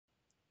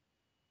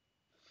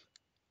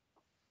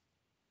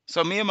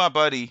So me and my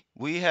buddy,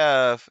 we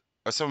have,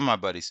 or some of my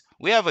buddies,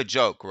 we have a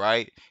joke,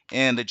 right?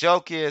 And the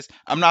joke is,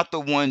 I'm not the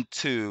one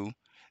to,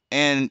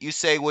 and you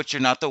say what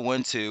you're not the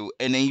one to,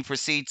 and then you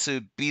proceed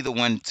to be the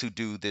one to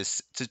do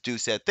this, to do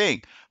said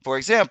thing. For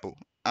example,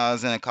 I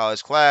was in a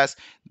college class.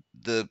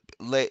 There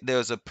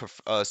was a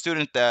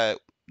student that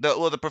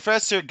the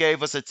professor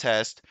gave us a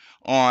test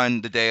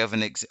on the day of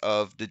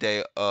the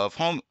day of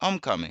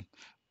homecoming,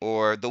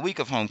 or the week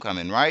of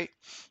homecoming, right?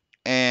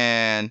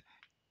 And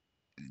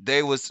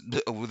there was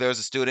a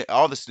student.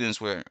 All the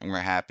students were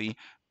happy.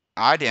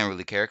 I didn't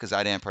really care because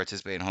I didn't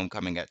participate in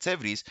homecoming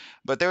activities.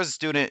 But there was a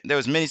student. There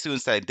was many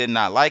students that did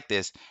not like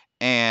this,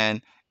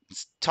 and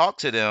talked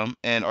to them,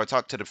 and or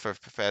talked to the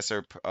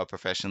professor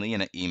professionally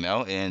in an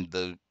email, and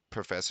the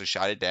professor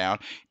shot it down.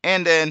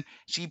 And then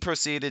she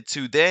proceeded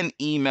to then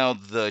email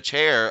the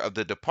chair of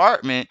the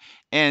department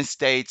and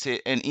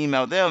stated and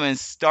emailed them and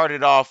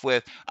started off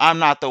with, "I'm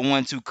not the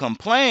one to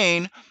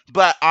complain,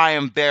 but I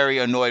am very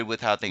annoyed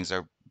with how things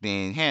are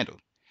being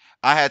handled.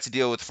 I had to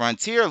deal with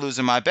Frontier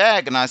losing my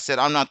bag, and I said,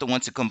 I'm not the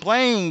one to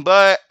complain,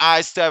 but I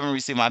still haven't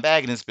received my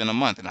bag, and it's been a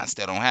month, and I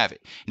still don't have it."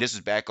 And this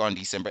was back on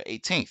December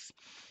 18th.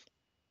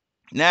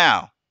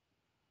 Now,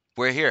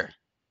 we're here.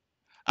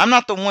 I'm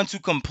not the one to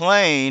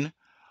complain,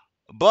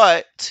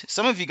 but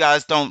some of you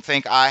guys don't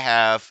think I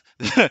have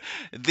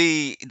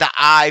the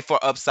eye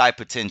for upside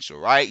potential,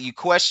 right? You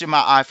question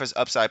my eye for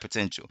upside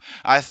potential.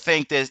 I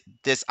think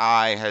this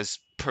eye has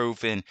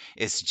proven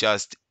it's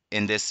just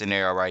in this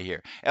scenario right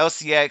here.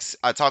 LCX,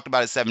 I talked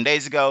about it 7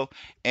 days ago,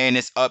 and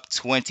it's up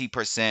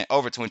 20%,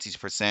 over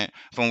 20%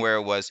 from where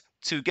it was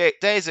 2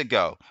 days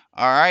ago.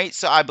 All right,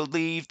 so I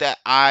believe that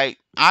I'm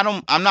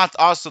not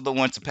also the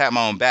one to pat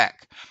my own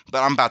back,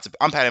 but I'm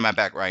patting my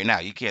back right now.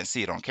 You can't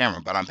see it on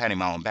camera, but I'm patting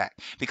my own back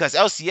because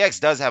LCX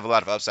does have a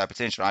lot of upside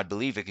potential. I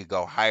believe it could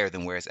go higher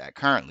than where it's at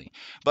currently.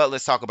 But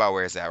let's talk about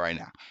where it's at right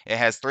now. It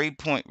has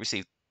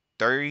received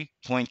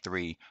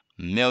 $30.3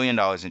 million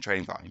in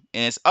trading volume,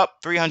 and it's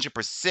up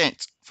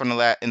 300% from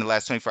in the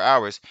last 24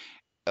 hours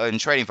in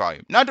trading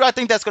volume. Now, do I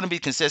think that's going to be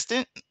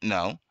consistent?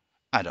 No,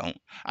 I don't.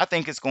 I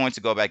think it's going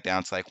to go back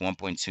down to like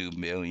 1.2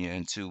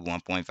 million to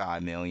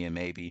 1.5 million,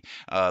 maybe.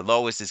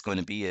 Lowest is going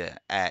to be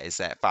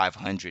at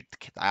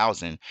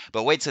 500,000.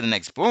 But wait till the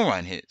next bull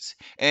run hits,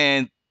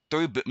 and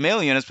 3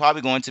 million is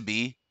probably going to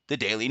be the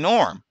daily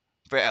norm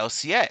for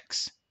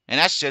LCX. And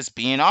that's just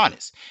being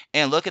honest.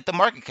 And look at the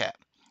market cap.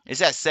 It's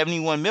at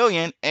 71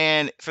 million.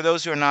 And for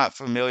those who are not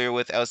familiar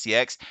with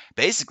LCX,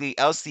 basically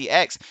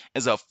LCX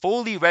is a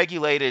fully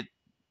regulated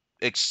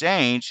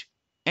exchange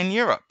in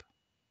Europe.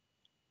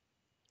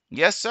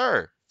 Yes,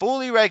 sir.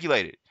 Fully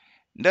regulated.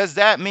 Does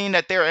that mean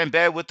that they're in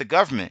bed with the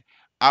government?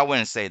 I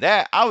wouldn't say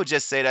that. I would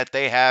just say that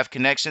they have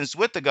connections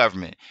with the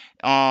government,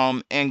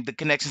 and the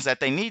connections that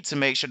they need to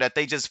make sure that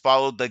they just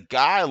follow the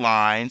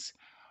guidelines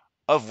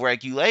of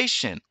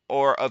regulation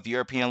or of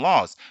European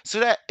laws, so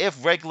that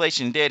if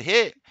regulation did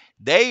hit,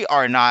 they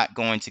are not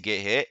going to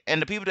get hit,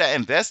 and the people that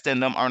invest in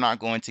them are not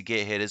going to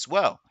get hit as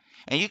well.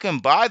 And you can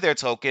buy their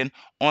token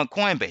on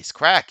Coinbase,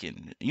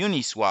 Kraken,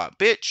 Uniswap,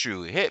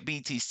 Bitrue,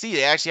 HitBTC.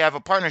 They actually have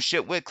a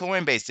partnership with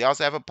Coinbase. They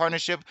also have a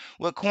partnership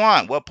with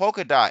Quant, with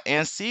Polkadot,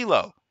 and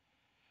CeeLo.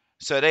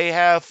 So they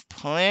have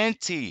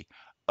plenty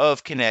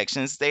of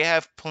connections. They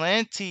have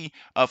plenty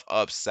of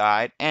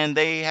upside, and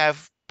they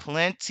have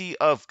plenty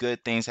of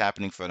good things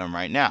happening for them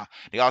right now.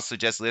 They also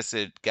just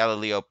listed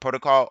Galileo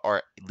Protocol,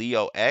 or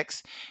Leo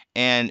X,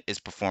 and it's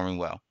performing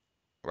well,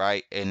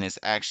 right? And it's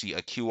actually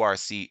a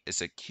QRC.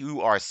 It's a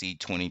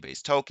QRC20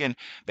 based token.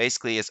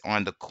 Basically, it's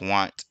on the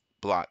Quant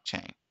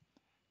blockchain,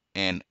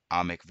 and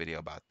I'll make a video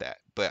about that.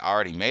 But I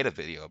already made a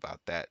video about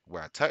that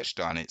where I touched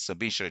on it, so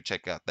be sure to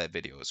check out that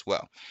video as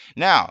well.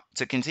 Now,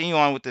 to continue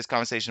on with this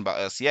conversation about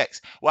LCX,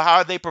 well, how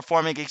are they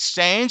performing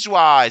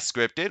exchange-wise,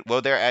 Scripted?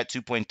 Well, they're at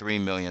 $2.3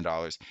 million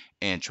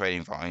in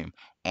trading volume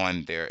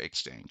on their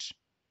exchange.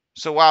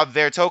 So while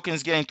their token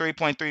is getting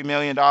 $3.3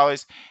 million,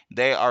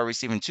 they are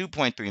receiving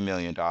 $2.3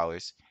 million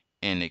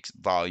in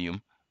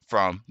volume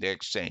from their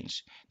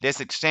exchange. This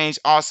exchange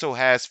also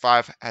has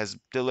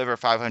delivered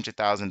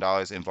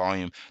 $500,000 in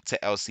volume to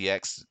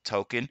LCX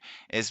Token.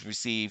 It's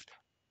received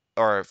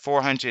or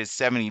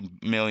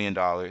 $470 million.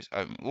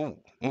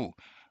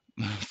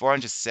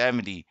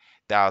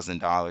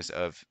 $470,000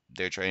 of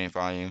their trading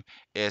volume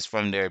is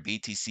from their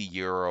BTC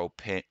Euro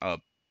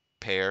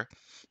pair.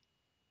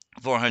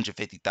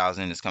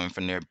 450,000 is coming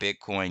from their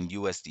Bitcoin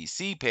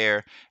USDC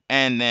pair,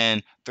 and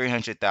then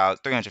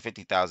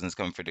 350,000 is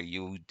coming from their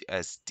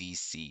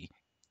USDC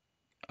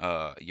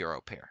Euro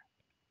pair.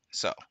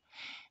 So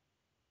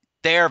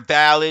they're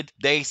valid.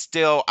 I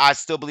still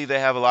believe they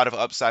have a lot of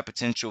upside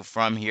potential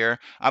from here.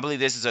 I believe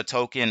this is a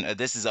token,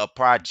 this is a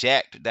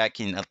project that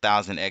can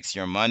 1,000x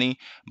your money,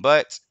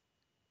 but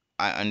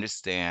I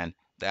understand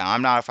that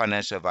I'm not a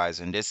financial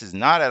advisor, and this is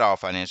not at all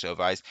financial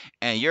advice,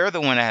 and you're the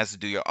one that has to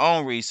do your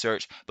own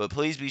research. But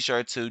please be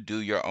sure to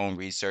do your own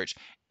research,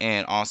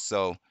 and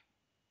also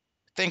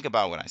think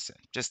about what I said.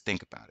 Just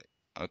think about it,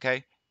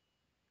 okay?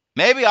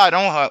 Maybe I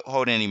don't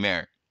hold any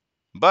merit,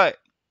 but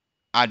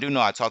I do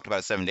know I talked about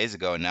it 7 days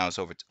ago, and now it's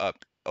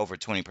up over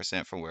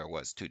 20% from where it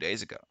was 2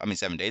 days ago. I mean,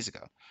 7 days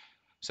ago.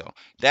 So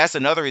that's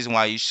another reason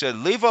why you should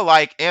leave a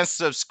like and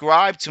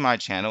subscribe to my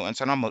channel and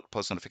turn on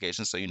post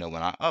notifications so you know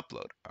when I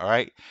upload. All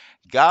right.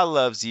 God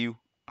loves you.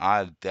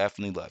 I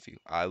definitely love you.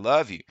 I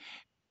love you.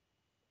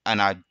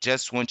 And I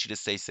just want you to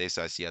stay safe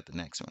so I see you at the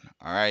next one.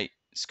 All right.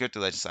 Scripted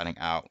Legend signing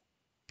out.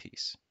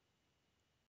 Peace.